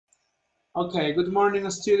Okay, good morning,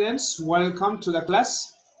 students. Welcome to the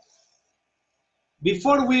class.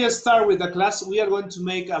 Before we start with the class, we are going to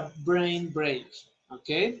make a brain break,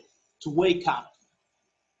 okay? To wake up.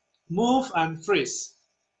 Move and freeze.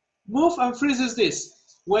 Move and freeze is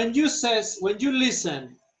this. When you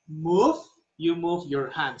listen, move, you move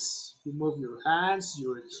your hands. You move your hands,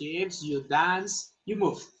 your hips, you dance, you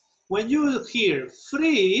move. When you hear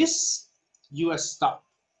freeze, you stop.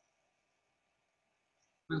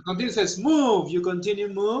 When continue says move, you continue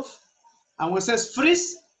move. And when it says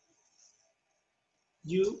freeze,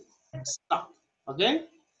 you stop. Okay?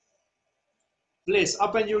 Please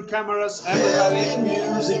open your cameras, everybody.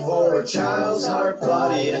 Music for a child's heart,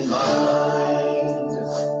 body, and mind.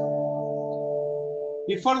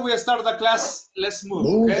 Before we start the class, let's move.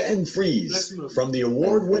 Move okay? and freeze Let's move. from the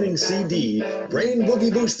award-winning CD Brain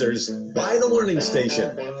Boogie Boosters by The Learning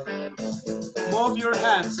Station. Move your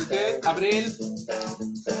hands, okay? Abril.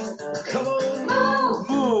 Come on,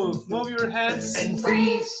 move. Move your hands. And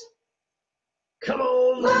freeze. Come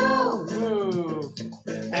on, Move.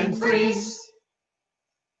 And freeze.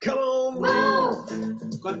 Come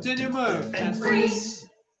on, Continue move. And freeze.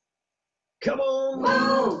 Come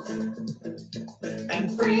on,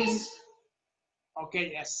 And freeze.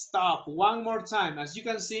 Okay, stop. One more time. As you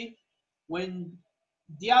can see, when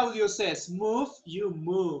the audio says move, you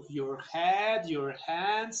move your head, your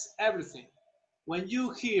hands, everything. When you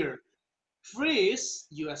hear freeze,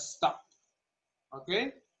 you stop.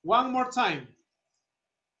 Okay? One more time.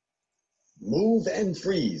 Move and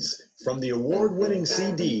freeze from the award-winning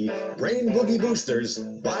CD Brain Boogie Boosters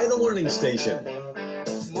by The Learning Station.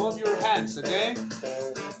 Move your hands, okay?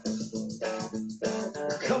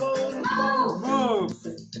 Come on, Move.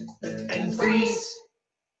 And freeze.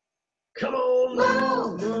 Come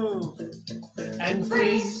on, Move. And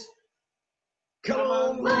freeze. Come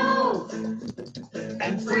on,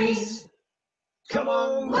 And freeze. Come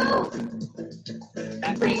on,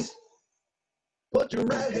 And freeze. Put your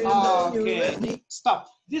right hand on your left knee. Okay, stop.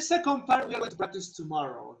 This second part we are going to practice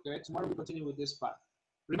tomorrow, okay? Tomorrow we continue with this part.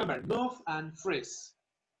 Remember, move and freeze.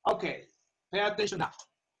 Okay, pay attention now.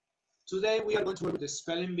 Today we are going to work with the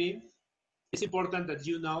spelling bee. It's important that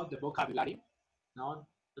you know the vocabulary. No?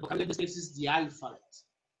 The vocabulary in this case is the alphabet.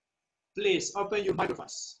 Please open your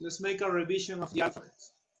microphones. Let's make a revision of the alphabet.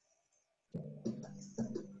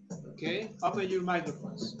 Okay, open your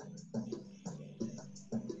microphones.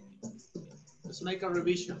 Let's make a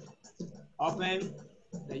revision. Open,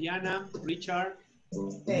 Diana, Richard.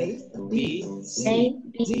 A, B, A,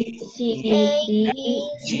 B,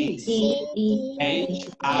 C, D, E, H, H,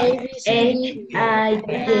 I, I,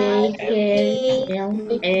 J, K, L,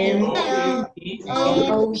 M, O, P,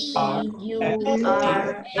 U,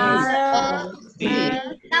 R, S, T, V,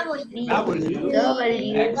 W,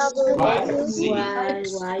 X,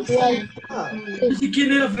 Y, Z.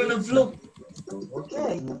 ¿Quién era Fran Flo?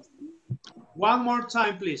 Okay. One more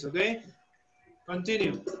time, please, okay?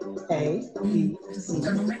 Continue. A, B, C, A,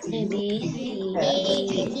 B, C,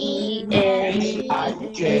 D, E, H, I, F,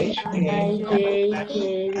 J, I, J,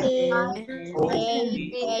 K, L, O, M,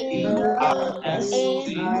 P, O, R, S,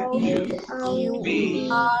 T, U, V,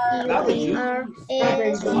 W,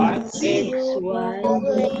 X, Y, Z.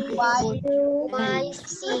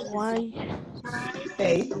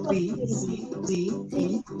 A, B, C, D,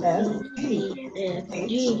 E, F, G,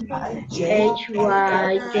 H, I, J, H,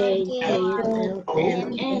 Y, J, K, L,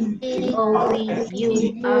 M, N, O, P,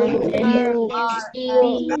 U, R, S, T,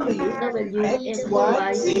 W, X,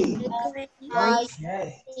 Y, Z.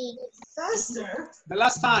 Okay. Faster. The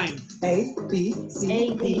last time. A, B, C,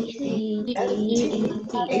 A, B, C, D, E, F, G,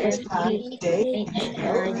 H, I, J, K,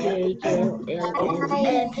 L, M, N, O,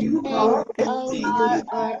 P, Q, R, S, T,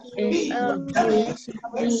 W,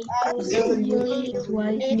 X,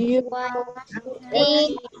 Y,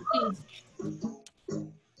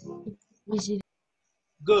 Z.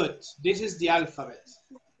 Good. This is the alphabet.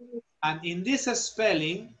 And in this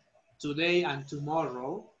spelling, today and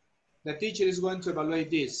tomorrow, the teacher is going to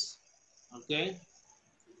evaluate this. Okay?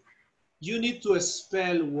 You need to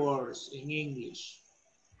spell words in English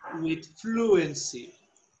with fluency.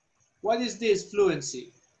 What is this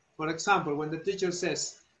fluency? For example, when the teacher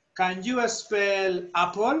says, can you spell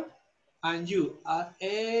apple? And you,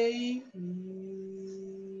 A,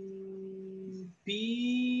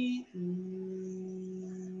 P,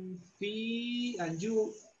 P, and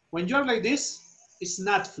you, when you are like this, it's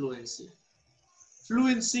not fluency.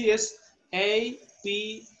 Fluency is A,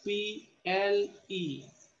 P, P, L, E,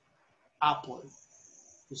 apple.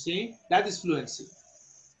 You see, that is fluency.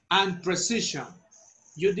 And precision.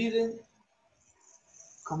 You didn't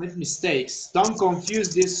commit mistakes. Don't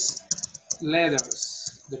confuse these letters.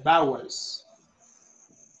 the vowels.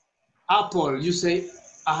 Apple, you say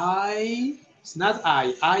I, it's not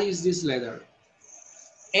I is this letter.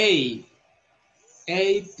 A,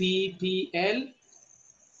 A-P-P-L,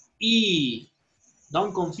 E.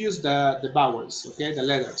 Don't confuse the vowels, okay, the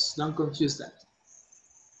letters, don't confuse that.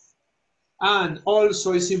 And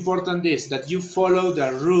also it's important this, that you follow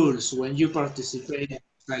the rules when you participate in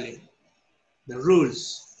spelling. The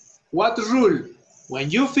rules. What rule? When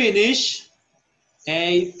you finish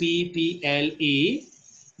A-P-P-L-E,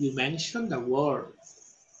 you mention the word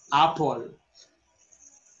apple.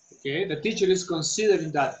 Okay, the teacher is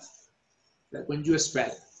considering that when you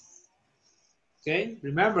spell. Okay,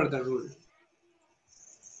 remember the rule.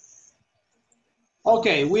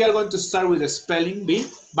 Okay, we are going to start with the spelling bee,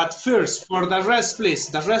 but first, for the rest, please,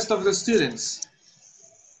 the rest of the students,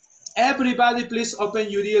 everybody please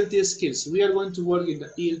open your ELT skills. We are going to work in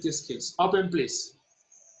the ELT skills. Open, please.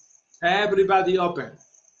 Everybody open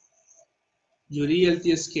your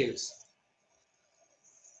ELT skills.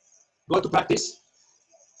 Go to practice.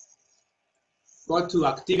 Go to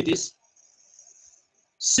activities.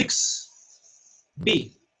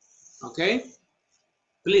 6B, okay?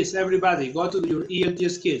 Please, everybody, go to your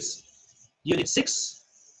ELT skills. Unit 6,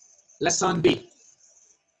 lesson B.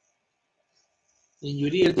 In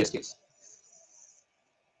your ELT skills.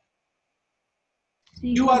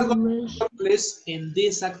 You are going to place in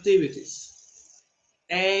these activities.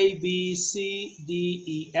 A, B, C, D,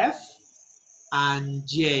 E, F, and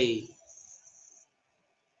J.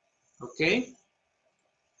 Okay?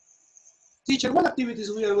 Teacher, what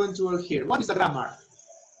activities we are going to work here? What is the grammar?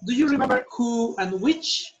 Do you remember who and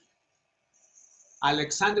which?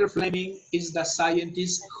 Alexander Fleming is the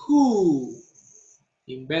scientist who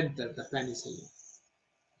invented the penicillin.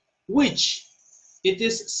 Which? It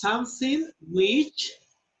is something which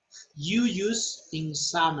you use in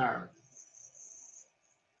summer.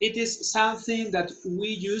 It is something that we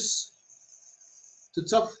use to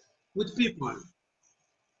talk with people.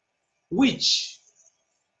 Which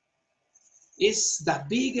is the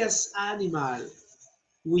biggest animal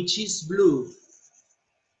which is blue?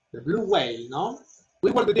 The blue whale, no?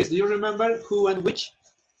 We work with this. Do you remember who and which?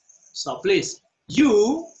 So please,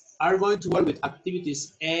 you are going to work with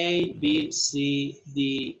activities A, B, C,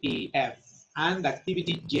 D, E, F, and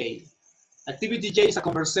activity J. Activity J is a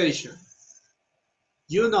conversation.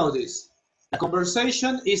 You know this. The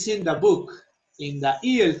conversation is in the book, in the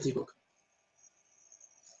ELT book.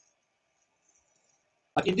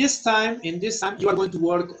 But in this time, you are going to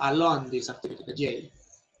work alone this activity, the J.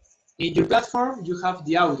 In your platform, you have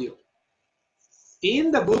the audio.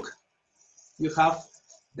 In the book, you have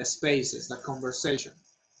the spaces, the conversation.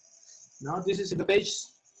 Now, this is in the page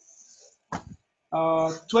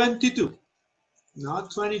 22. No,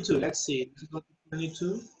 22. Let's see. Let's go to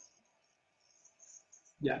 22.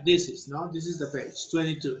 Yeah, this is the page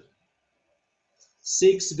 22.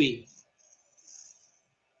 6B.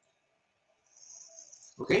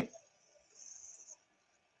 Okay.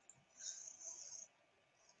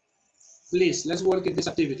 Please, let's work in these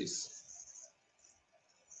activities.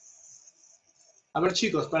 A ver,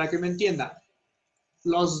 chicos, para que me entiendan.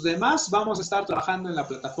 Los demás vamos a estar trabajando en la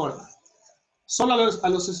plataforma. Solo a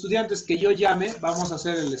los estudiantes que yo llame, vamos a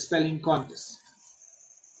hacer el spelling contest.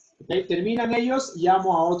 ¿Okay? Terminan ellos,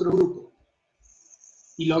 llamo a otro grupo.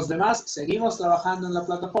 Y los demás seguimos trabajando en la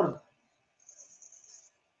plataforma.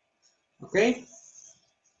 ¿Ok?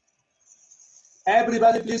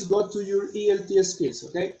 Everybody please go to your ELT skills,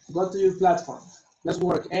 okay? Go to your platform. Let's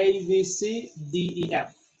work A, B, C, D, E,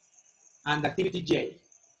 F. And activity J.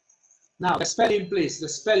 Now, the spelling, please, the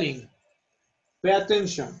spelling. Pay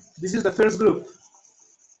attention. This is the first group.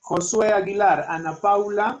 Josué Aguilar, Ana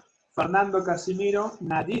Paula, Fernando Casimiro,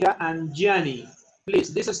 Nadira, and Gianni.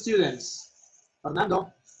 Please, these students.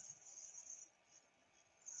 Fernando.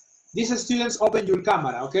 These students, open your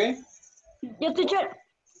camera, okay? Yes, teacher.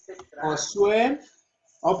 Josué,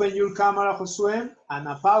 open your camera, Josué.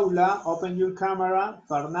 Ana Paula, open your camera.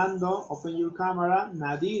 Fernando, open your camera.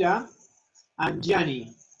 Nadira, and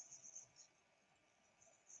Gianni.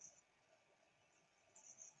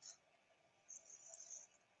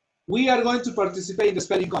 We are going to participate in the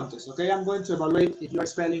spelling contest, okay? I'm going to evaluate if you are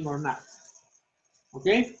spelling or not,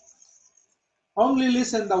 okay? Only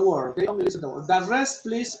listen the word, okay? Only listen the word. The rest,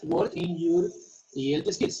 please work in your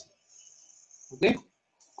ELT skills, okay?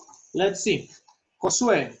 Let's see.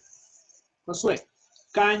 Josué,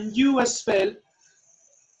 can you spell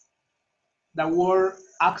the word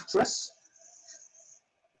actress?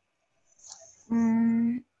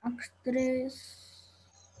 Actress.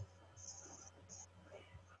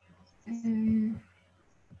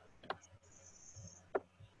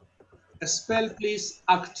 Spell, please,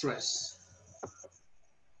 actress.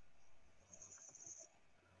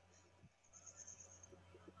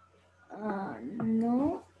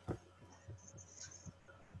 No.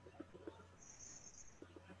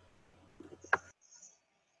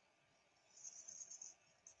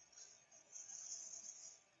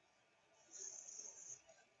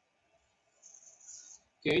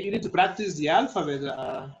 Okay, you need to practice the alphabet,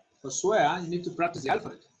 Josue. You need to practice the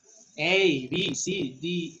alphabet. A, B, C,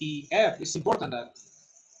 D, E, F. It's important that.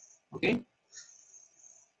 Okay.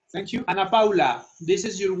 Thank you. Ana Paula, this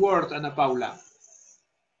is your word, Ana Paula.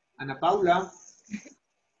 Ana Paula.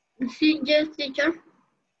 Yes, teacher.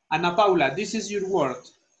 Ana Paula, this is your word.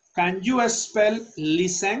 Can you spell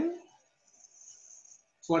listen?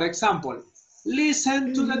 For example,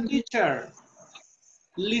 listen to the teacher.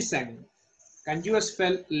 Listen. Can you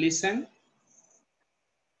spell listen?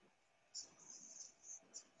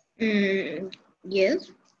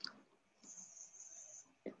 Yes.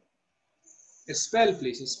 Spell,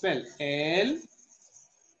 please. Spell. L.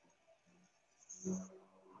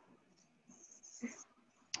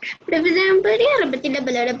 Profesor, ¿podría repetir la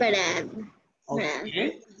palabra para...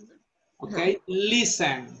 Okay. Okay.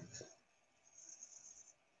 Listen.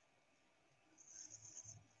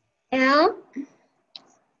 L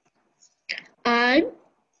I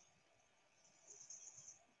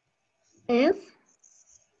F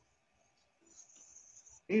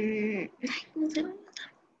 ¿cómo se llama?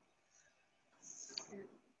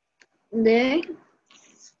 D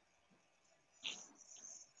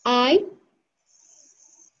I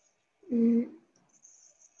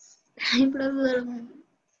Ay, profesor,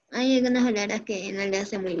 hay algunas palabras que no le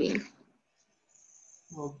hace muy bien.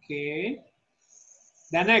 Okay.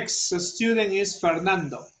 The next student is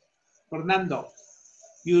Fernando. Fernando,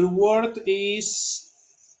 your word is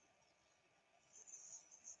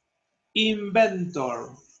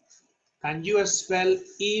inventor. Can you spell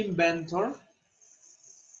inventor?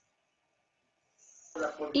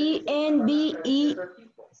 INVENTOR.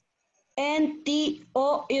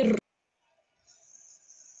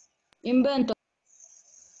 Inventor.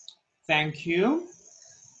 Thank you.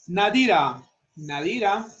 Nadira.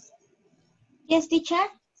 Nadira. Yes, teacher.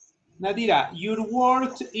 Nadira, your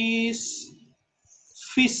word is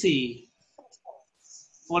fizzy.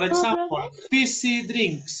 For example, fizzy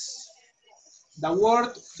drinks. The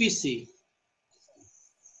word fizzy.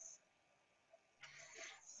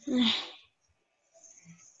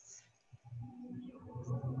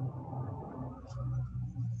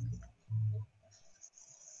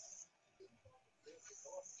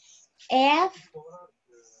 F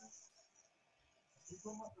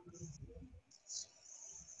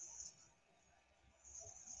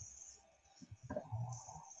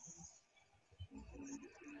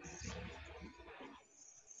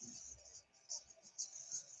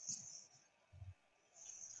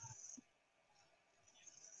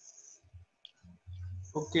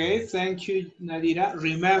Okay, thank you, Nadira.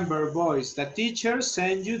 Remember, boys, the teacher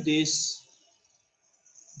sent you this,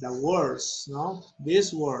 the words, ¿no?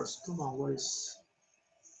 These words. Come on, boys.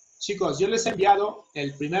 Chicos, yo les he enviado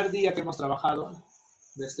el primer día que hemos trabajado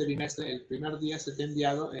de este bimestre, el primer día se te ha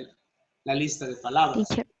enviado la lista de palabras.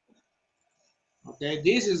 teacher. Okay,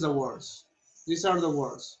 this is the words. These are the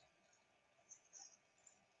words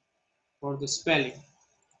for the spelling.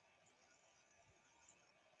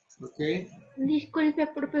 Okay. Disculpe,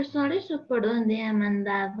 profesor, ¿eso por dónde ha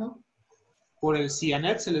mandado? Por el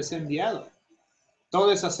CIANET se les ha enviado.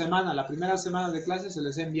 Toda esa semana, la primera semana de clase se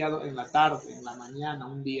les ha enviado en la tarde, en la mañana,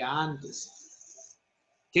 un día antes.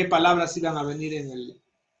 ¿Qué palabras iban a venir en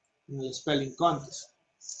el spelling contest?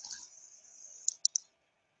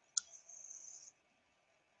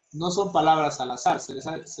 No son palabras al azar, se les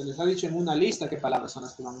ha dicho en una lista qué palabras son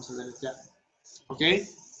las que vamos a deletrear. ¿Ok?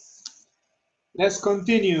 Let's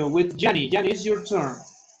continue with Gianni. Gianni, it's your turn.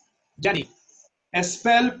 Gianni,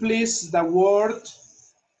 spell please the word.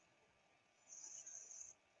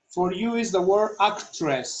 For you is the word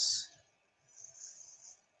actress.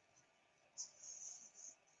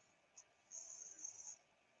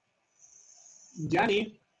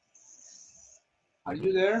 Gianni, are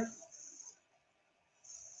you there?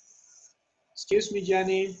 Excuse me,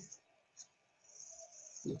 Gianni.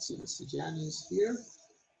 Let's see, Gianni is here.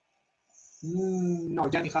 No,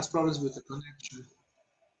 Gianni has problems with the connection.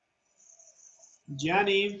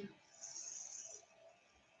 Gianni.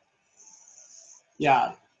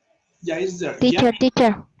 Yeah, he's there. Teacher, Gianni,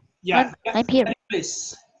 teacher. yeah, I'm here. Gianni,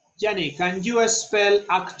 please. Gianni, can you spell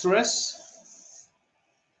actress?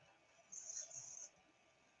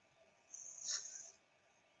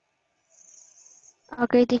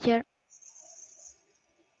 Okay, teacher.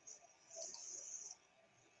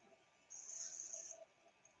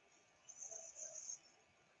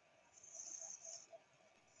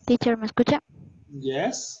 Teacher, ¿me escucha?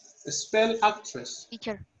 Yes. Spell actress.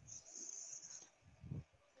 Teacher.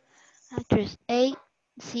 Actress.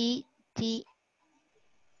 A-C-T-R-A-S-S.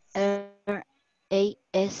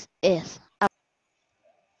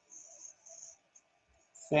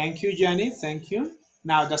 Thank you, Jenny. Thank you.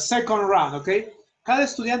 Now, the second round, okay? Cada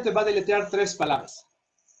estudiante va a deletrear 3 palabras.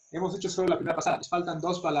 Hemos hecho solo la primera pasada. Nos faltan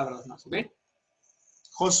 2 palabras más, okay?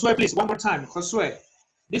 Josué, please, one more time. Josué,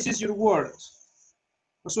 this is your word.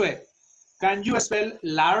 Josué, can you spell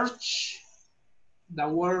large? The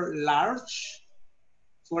word large.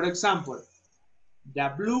 For example,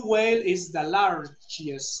 the blue whale is the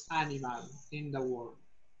largest animal in the world.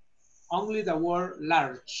 Only the word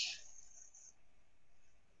large.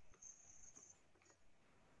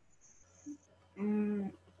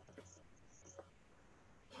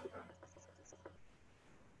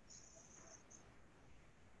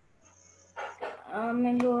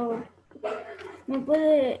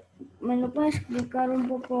 ¿Me lo puede explicar un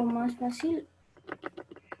poco más fácil?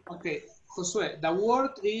 Okay, Josué, the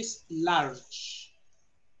word is large.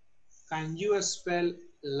 Can you spell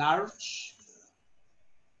large?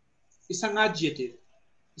 It's an adjective.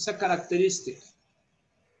 It's a characteristic.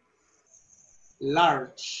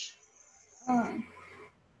 Large.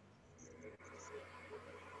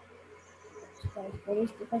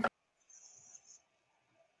 Características.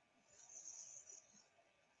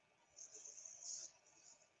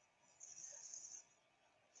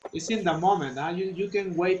 It's in the moment. Huh? You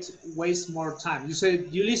can waste more time. You say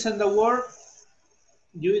you listen the word,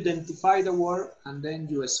 you identify the word, and then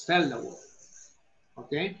you spell the word.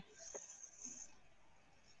 Okay?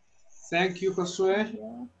 Thank you, Josué.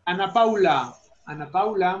 Ana Paula. Ana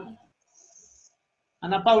Paula.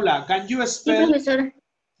 Ana Paula, can you spell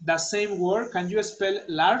the same word? Can you spell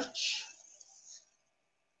large?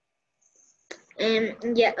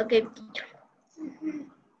 Yeah, okay, teacher.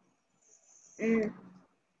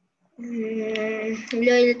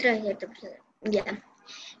 Lo he traído, ya.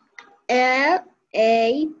 L-A-R-C-H.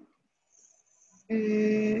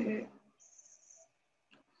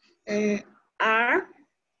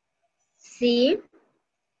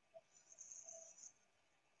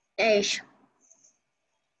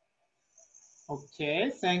 Okay,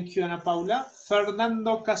 thank you, Ana Paula.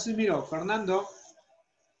 Fernando Casimiro. Fernando.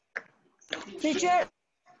 Teacher,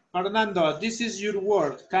 Fernando, this is your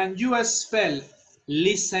word. Can you spell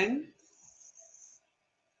listen?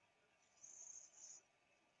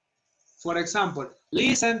 For example,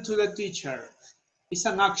 listen to the teacher. It's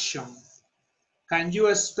an action. Can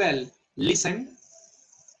you spell listen?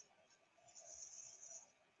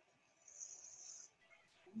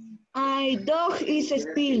 my dog is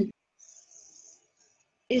still.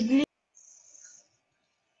 Sleep.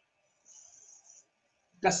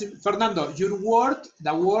 Fernando, your word,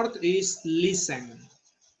 the word is listen.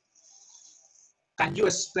 Can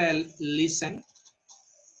you spell listen?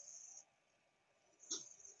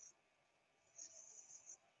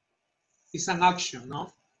 It's an action,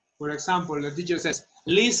 no? For example, the teacher says,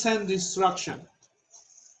 listen the instruction.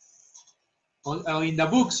 Or in the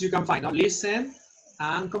books you can find, no? Listen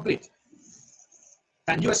and complete.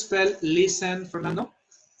 Can you spell listen, Fernando?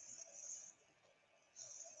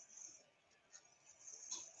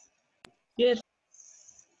 Yes.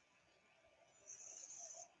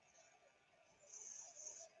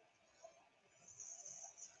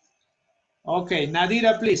 Okay,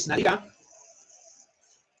 Nadira, please. Nadira.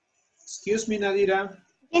 Excuse me, Nadira.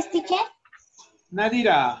 Yes, teacher.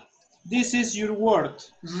 Nadira, this is your word,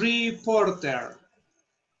 reporter.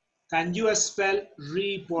 Can you spell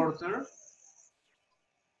reporter?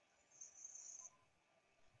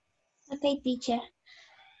 Okay, teacher.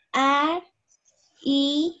 R-E-P-O-R-T-E-R.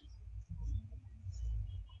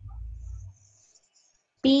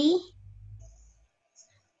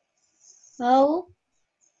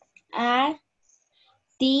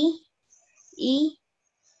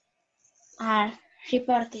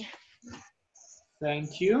 Reporter.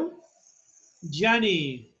 Thank you.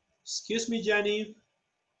 Gianni, excuse me, Gianni.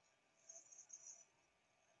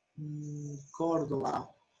 Cordova.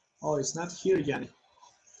 Oh, it's not here, Gianni.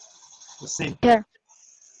 The same. Sure.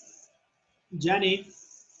 Gianni,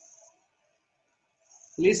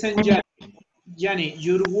 listen, Gianni. Gianni,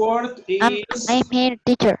 your word is... I'm here,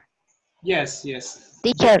 teacher. Yes, yes.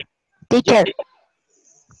 Teacher. Teacher.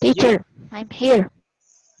 Teacher. Yes. I'm here.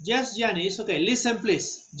 Yes, Gianni, it's okay. Listen,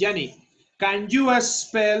 please. Gianni, can you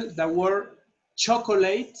spell the word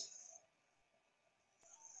chocolate?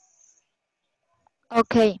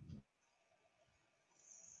 Okay.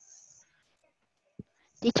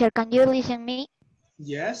 Teacher, can you listen me?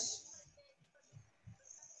 Yes.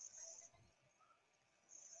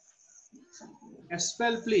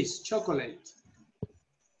 Spell, please, chocolate.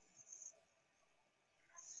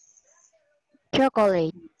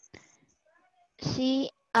 Chocolate.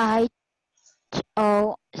 CHOCOLATE.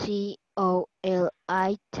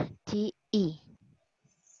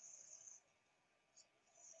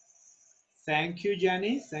 Thank you,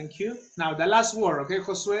 Jenny. Thank you. Now, the last word, okay,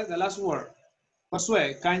 Josue, the last word.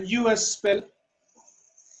 Josue, can you spell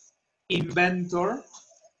inventor?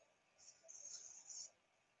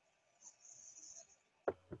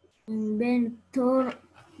 Inventor.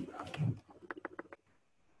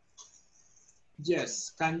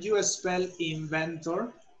 Yes, can you spell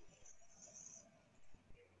inventor?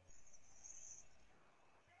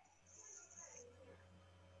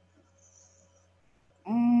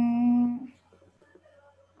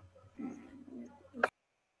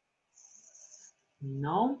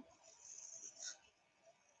 No?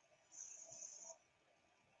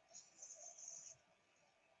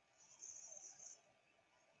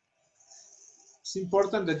 It's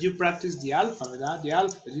important that you practice the alphabet, the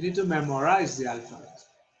alphabet. You need to memorize the alphabet.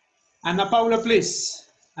 Ana Paula, please.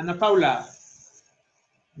 Ana Paula.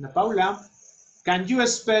 Ana Paula, can you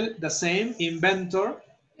spell the same, inventor?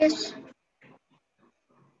 Yes.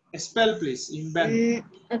 Spell, please, inventor.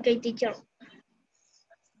 Ok, teacher.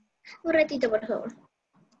 Un ratito, por favor.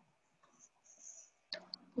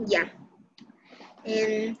 Ya.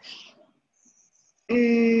 A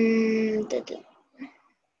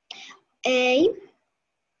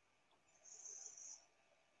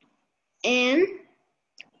N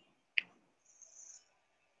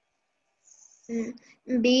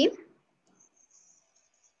B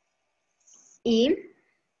E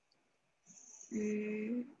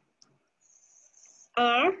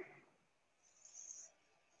R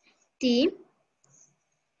T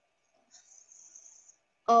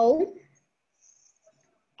O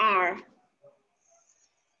R.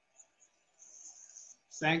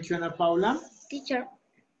 Thank you, Ana Paula. Teacher.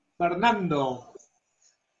 Fernando.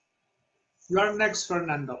 You are next,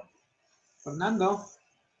 Fernando. Fernando,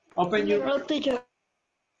 open your... No, teacher.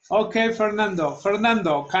 Okay, Fernando.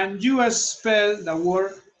 Fernando, can you spell the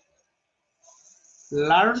word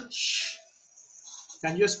large?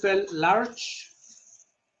 Can you spell large?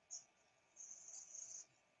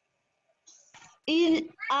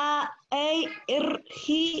 L-A-R-G-E.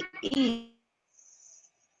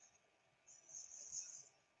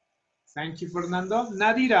 Thank you, Fernando.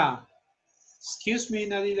 Nadira. Excuse me,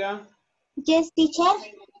 Nadira. Yes, teacher.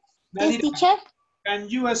 Yes, Nadira, teacher. can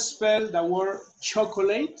you spell the word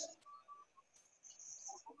chocolate?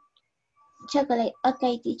 Chocolate.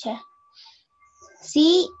 Okay, teacher.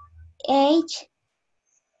 CHOCOLATE.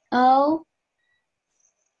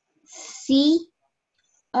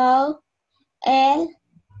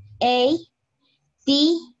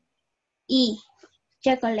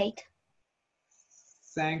 Chocolate.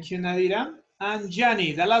 Thank you, Nadira. And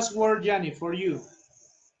Gianni, the last word, Gianni, for you.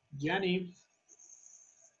 Gianni.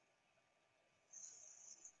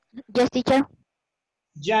 Yes, teacher.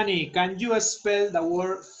 Gianni, can you spell the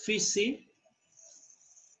word fizzy?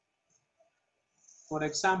 For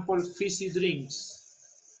example, fizzy drinks.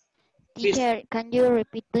 Teacher, can you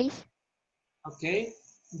repeat, please? Okay,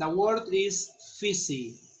 the word is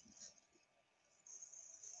fizzy.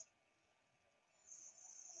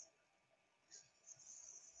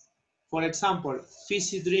 For example,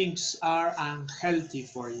 fizzy drinks are unhealthy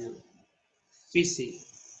for you. Fizzy.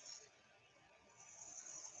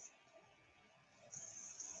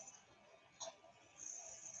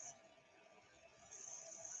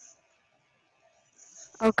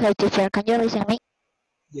 Okay, teacher, can you listen me?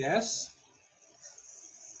 Yes.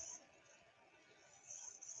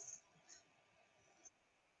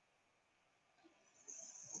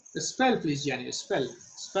 Spell, please, Jenny. Spell.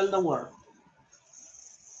 Spell the word.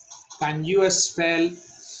 Can you spell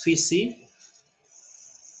fizzy?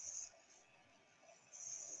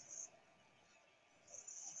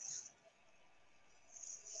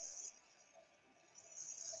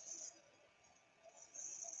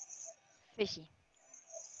 Fishy.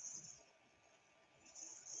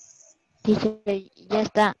 Teacher, ya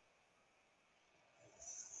está.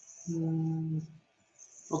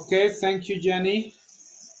 Okay, thank you, Jenny.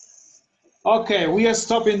 Okay, we are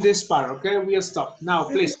stopping this part, okay? We are stopped. Now,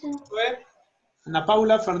 please, Ana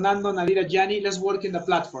Paula, Fernando, Nadira, Gianni, let's work in the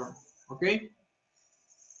platform, okay?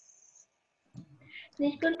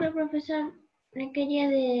 Disculpe, profesor. Le quería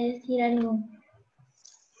decir algo.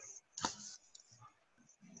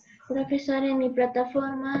 Profesor, en mi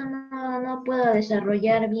plataforma no puedo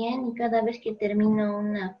desarrollar bien y cada vez que termino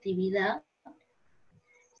una actividad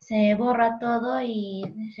se borra todo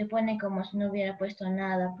y se pone como si no hubiera puesto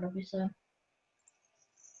nada, profesor.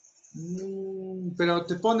 Pero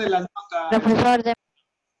te pone la nota. Profesor,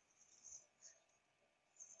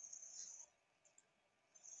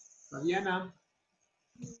 Fabiana.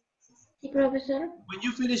 Sí, profesor. When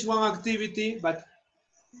you finish one activity,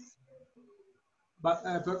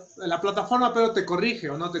 la plataforma pero te corrige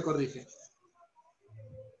o no te corrige.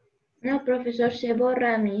 No, profesor, se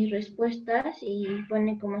borra mis respuestas y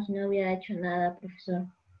pone como si no hubiera hecho nada, profesor.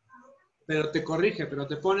 Pero te corrige, pero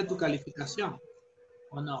te pone tu calificación,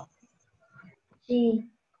 ¿o no? Sí.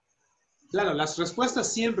 Claro, las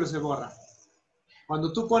respuestas siempre se borran.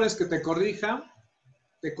 Cuando tú pones que te corrige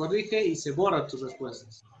y se borran tus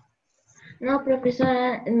respuestas. No,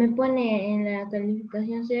 profesora, me pone en la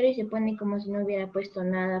calificación 0 y se pone como si no hubiera puesto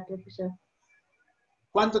nada, profesor.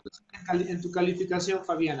 ¿Cuánto te sale en tu calificación,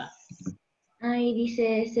 Fabiana? Ahí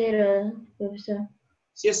dice 0, profesor.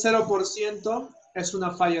 Si es 0%, es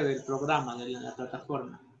una falla del programa, de la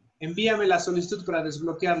plataforma. Envíame la solicitud para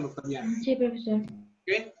desbloquearlo, Fabiana. Sí, profesor.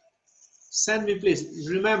 Okay? Send me, please.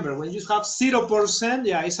 Remember, when you have 0%,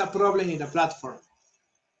 yeah, it's a problem in the platform.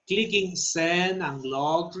 Clicking send and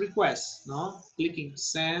log request, no? Clicking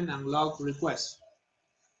send and log request.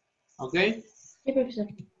 Okay? Sí, profesor.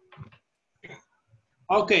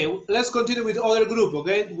 Okay, let's continue with other group,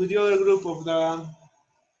 okay? With the other group of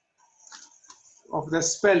the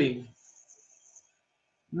spelling.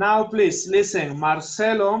 Now, please listen.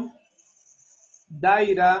 Marcelo,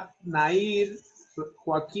 Daira, Nair,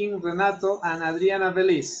 Joaquín, Renato, and Adriana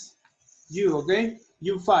Beliz. You, okay?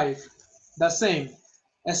 You 5. The same.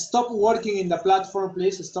 Stop working in the platform,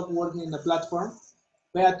 please. Stop working in the platform.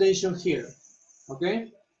 Pay attention here,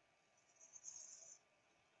 okay?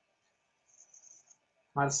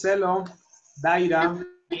 Marcelo, Daira.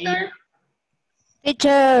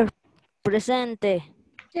 teacher, presente.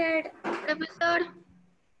 Profesor,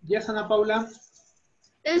 Yes, Ana Paula.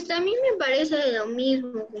 a mí me parece lo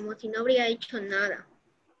mismo, como si no habría hecho nada.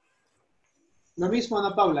 Lo mismo,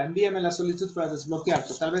 Ana Paula. Envíame la solicitud para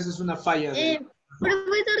desbloquearte. Tal vez es una falla.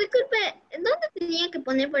 Profesor, disculpe, ¿dónde tenía que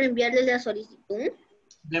poner para enviarle la solicitud?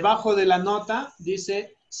 Debajo de la nota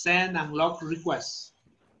dice send and log request.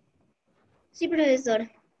 Sí, profesor.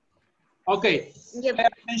 Okay. Yep. Pay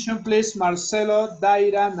attention, please. Marcelo,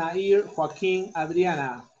 Daira, Nair, Joaquín,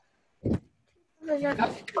 Adriana. In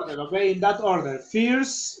that order, okay? In that order.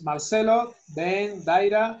 First, Marcelo, then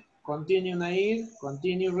Daira, continue Nair,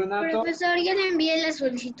 continue Renato. Profesor, ya le envié la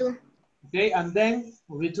solicitud. Okay, and then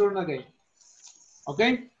return again.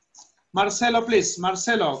 Okay? Marcelo, please.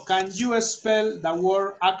 Marcelo, can you spell the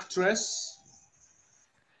word actress?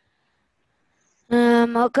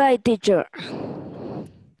 Okay, teacher.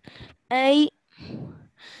 A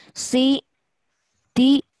C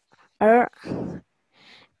T R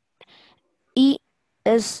E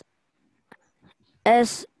S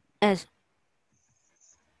S S.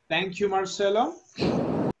 Thank you, Marcelo.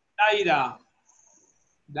 Daira.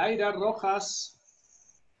 Daira Rojas.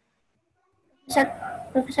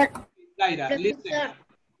 Profesor. Daira, listen.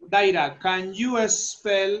 Daira, can you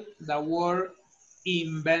spell the word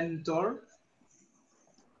inventor?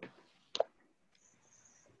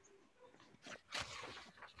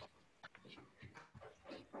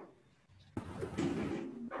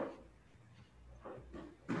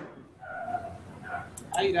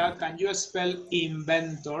 Daira, can you spell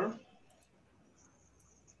inventor?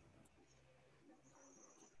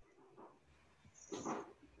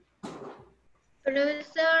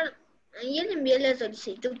 Profesor, ya le envié la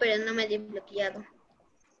solicitud, pero no me ha desbloqueado.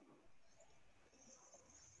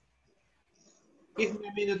 Give me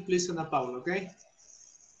a minute, please, Ana Paula, okay?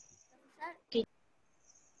 Okay.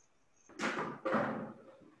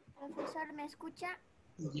 Profesor, ¿me escucha?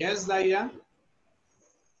 Yes, Daira.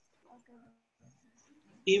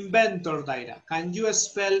 Inventor, Daira. Can you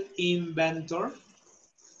spell inventor?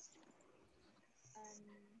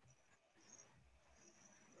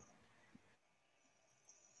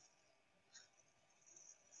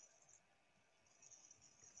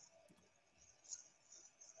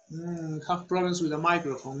 Have problems with the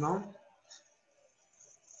microphone, no?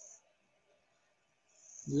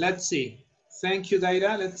 Let's see. Thank you,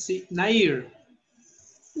 Daira. Let's see. Nair.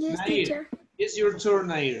 Yes, Nair, teacher. it's your turn,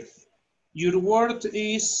 Nair. Your word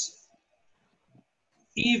is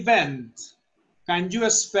event. Can you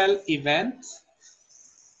spell event?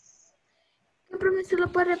 Profesor, ¿lo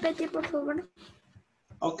puede repetir, por favor?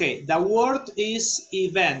 Okay, the word is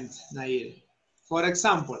event, Nair. For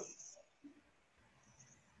example,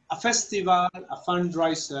 a festival, a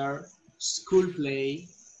fundraiser, school play,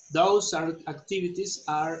 those are activities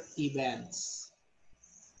are events.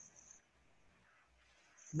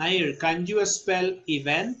 Nair, can you spell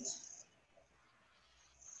event?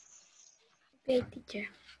 Okay, teacher.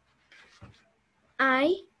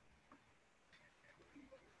 I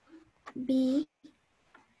B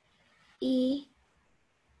E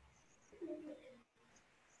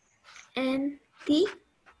N T.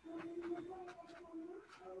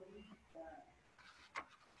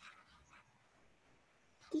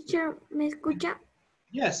 Teacher, ¿me escucha?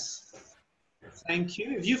 Yes. Thank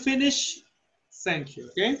you. If you finish, thank you.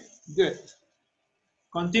 Okay. Good.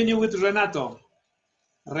 Continue with Renato.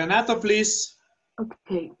 Renato, please.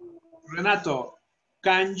 Okay. Renato,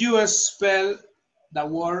 can you spell the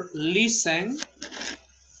word listen?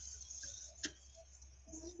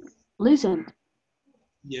 Listen.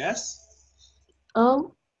 Yes.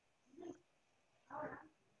 L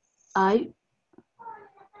I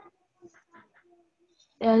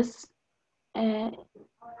S A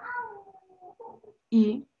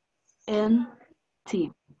E N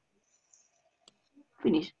T.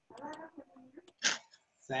 Finish.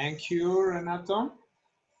 Thank you, Renato.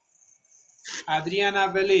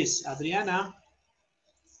 Adriana Beliz. Adriana.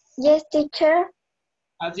 Yes, teacher.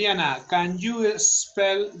 Adriana, can you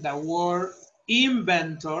spell the word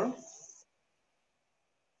inventor?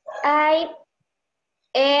 I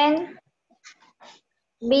N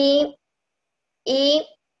B E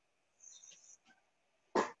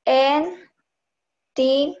N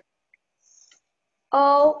T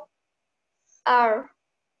O R.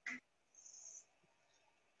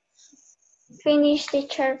 Finish,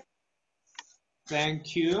 teacher.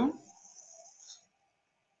 Thank you.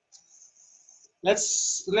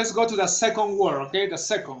 Let's go to the second word, okay? The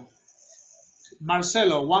second.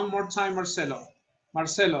 Marcelo, one more time, Marcelo.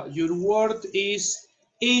 Marcelo, your word is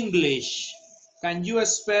English. Can you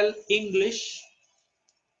spell English?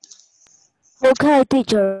 Okay,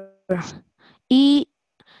 teacher. E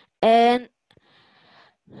N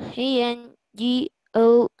G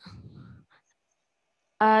O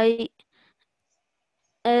I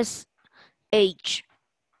S H.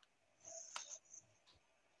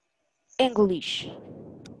 English.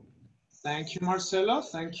 Thank you, Marcelo.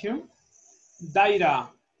 Thank you. Daira.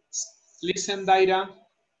 Listen, Daira.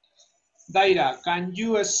 Daira, can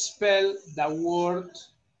you spell the word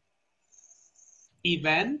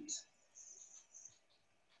event?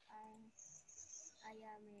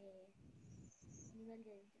 Nivel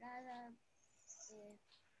de entrada.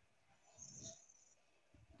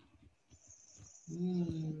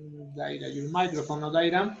 Daira, your microphone, no,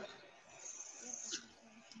 Daira?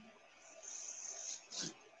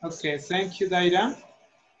 Okay, thank you, Daira.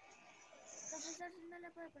 Profesor, si no le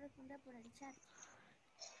puedo responder por el chat.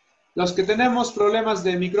 Los que tenemos problemas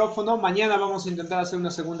de micrófono, mañana vamos a intentar hacer una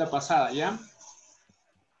segunda pasada, ¿ya?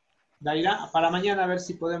 Daira, para mañana a ver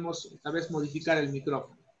si podemos tal vez modificar el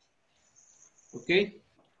micrófono. ¿Ok?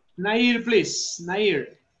 Nair, please.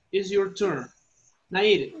 Nair, it's your turn.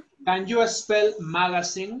 Nair, can you spell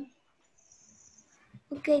magazine?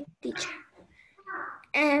 Okay, teacher.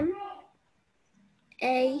 M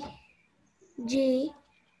A G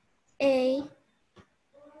A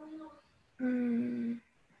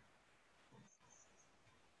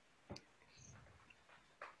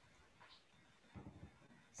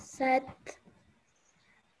Z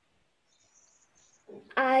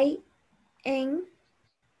I N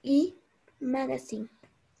E magazine.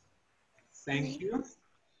 Thank you.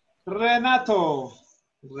 Renato.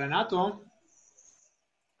 Renato,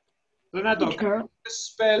 can you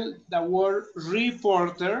spell the word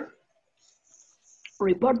reporter?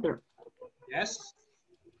 Reporter. Yes.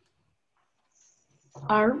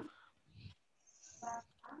 R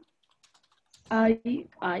I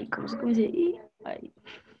 ¿cómo se dice? I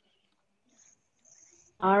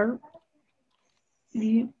R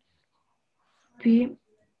E P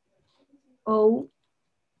O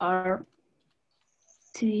R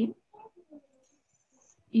T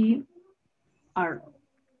E R.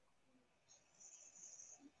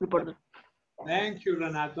 Reporter. Thank you,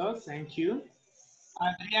 Renato. Thank you.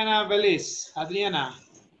 Adriana Beliz. Adriana,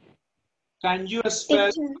 can you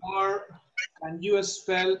spell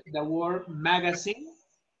the word magazine?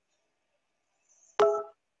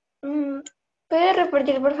 ¿Puede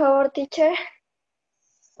repetir, por favor, teacher?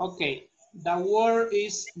 Okay, the word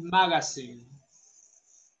is magazine.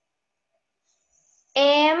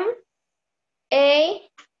 M A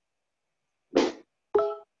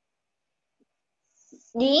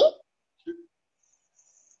D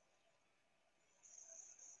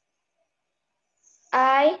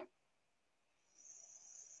I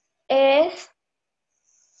S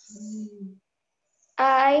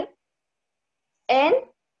I N.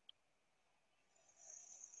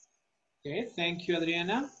 Okay, thank you,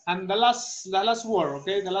 Adriana. And the last word,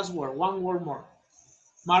 okay, the last word, one word more.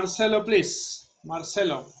 Marcelo, please.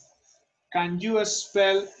 Marcelo, can you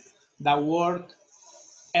spell the word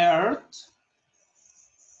Earth.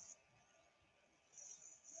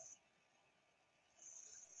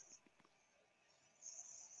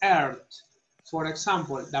 Earth. For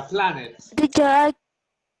example, the planet. Teacher, I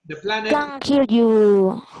The planet. can't hear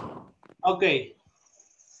you. Okay.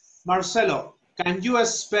 Marcelo, can you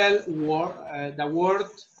spell the word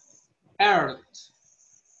Earth?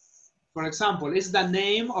 For example, it's the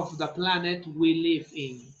name of the planet we live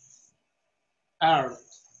in. Earth.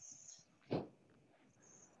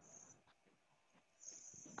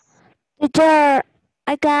 Teacher,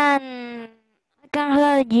 I can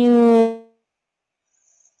hear you.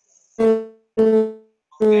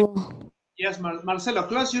 Okay. Yes, Marcelo,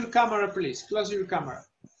 close your camera, please. Close your camera.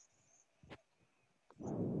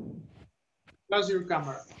 Close your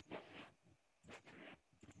camera.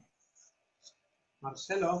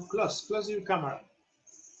 Marcelo, close your camera.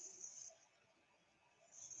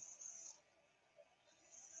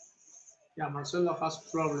 Yeah, Marcelo has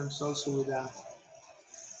problems also with that.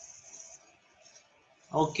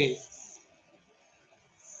 Okay.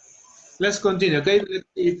 Let's continue, okay? Let's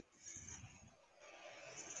see.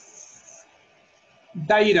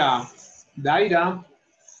 Daira.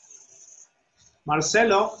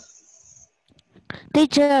 Marcelo.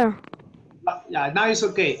 Teacher. Yeah, now it's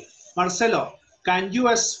okay. Marcelo, can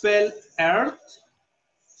you spell Earth?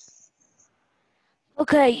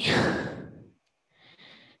 Okay.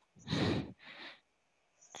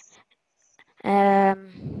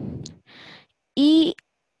 E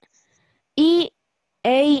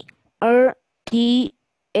A R T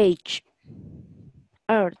H.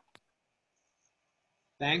 Earth.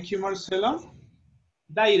 Thank you, Marcelo.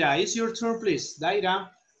 Daira, it's your turn, please. Daira.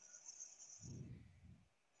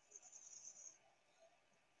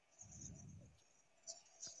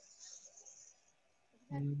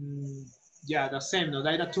 Yeah, the same. No,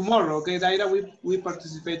 Daira, tomorrow. Okay, Daira, we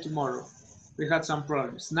participate tomorrow. We had some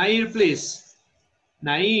problems. Nair, please.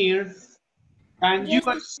 Nair, can you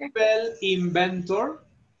Yes, teacher. spell inventor?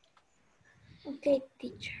 Okay,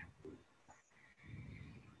 teacher.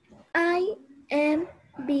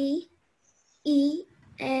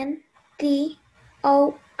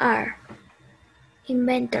 I-M-B-E-N-T-O-R.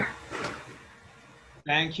 Inventor.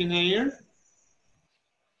 Thank you, Nair.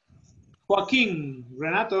 Joaquin,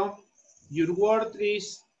 Renato, your word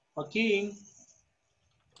is Joaquin.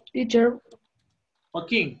 Teacher,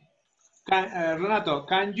 Joaquin, Renato,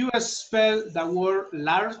 can you spell the word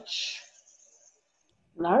large?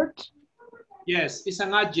 large. Yes, it's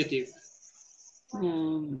an adjective.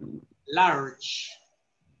 Large.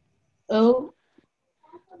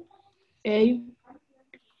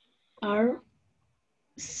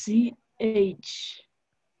 L-A-R-C-H.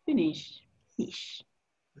 Finish.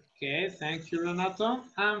 Okay, thank you, Renato.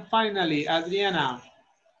 And finally, Adriana.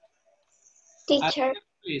 Teacher, Adriana,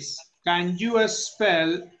 please, can you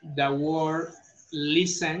spell the word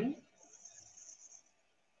listen?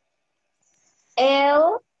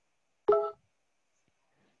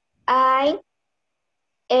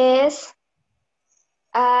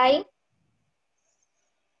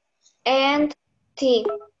 L-I-S-I-N-T.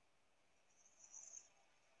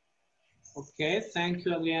 Okay, thank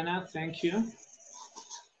you, Adriana. Thank you.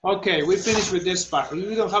 Okay, we finished with this part.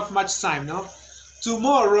 We don't have much time, no?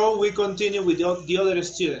 Tomorrow, we continue with the other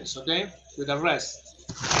students, okay? With the rest.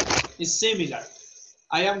 It's similar.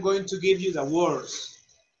 I am going to give you the words.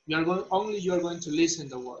 You're going to listen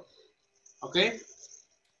the word. Okay?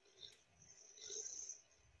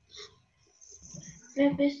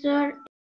 Profesor,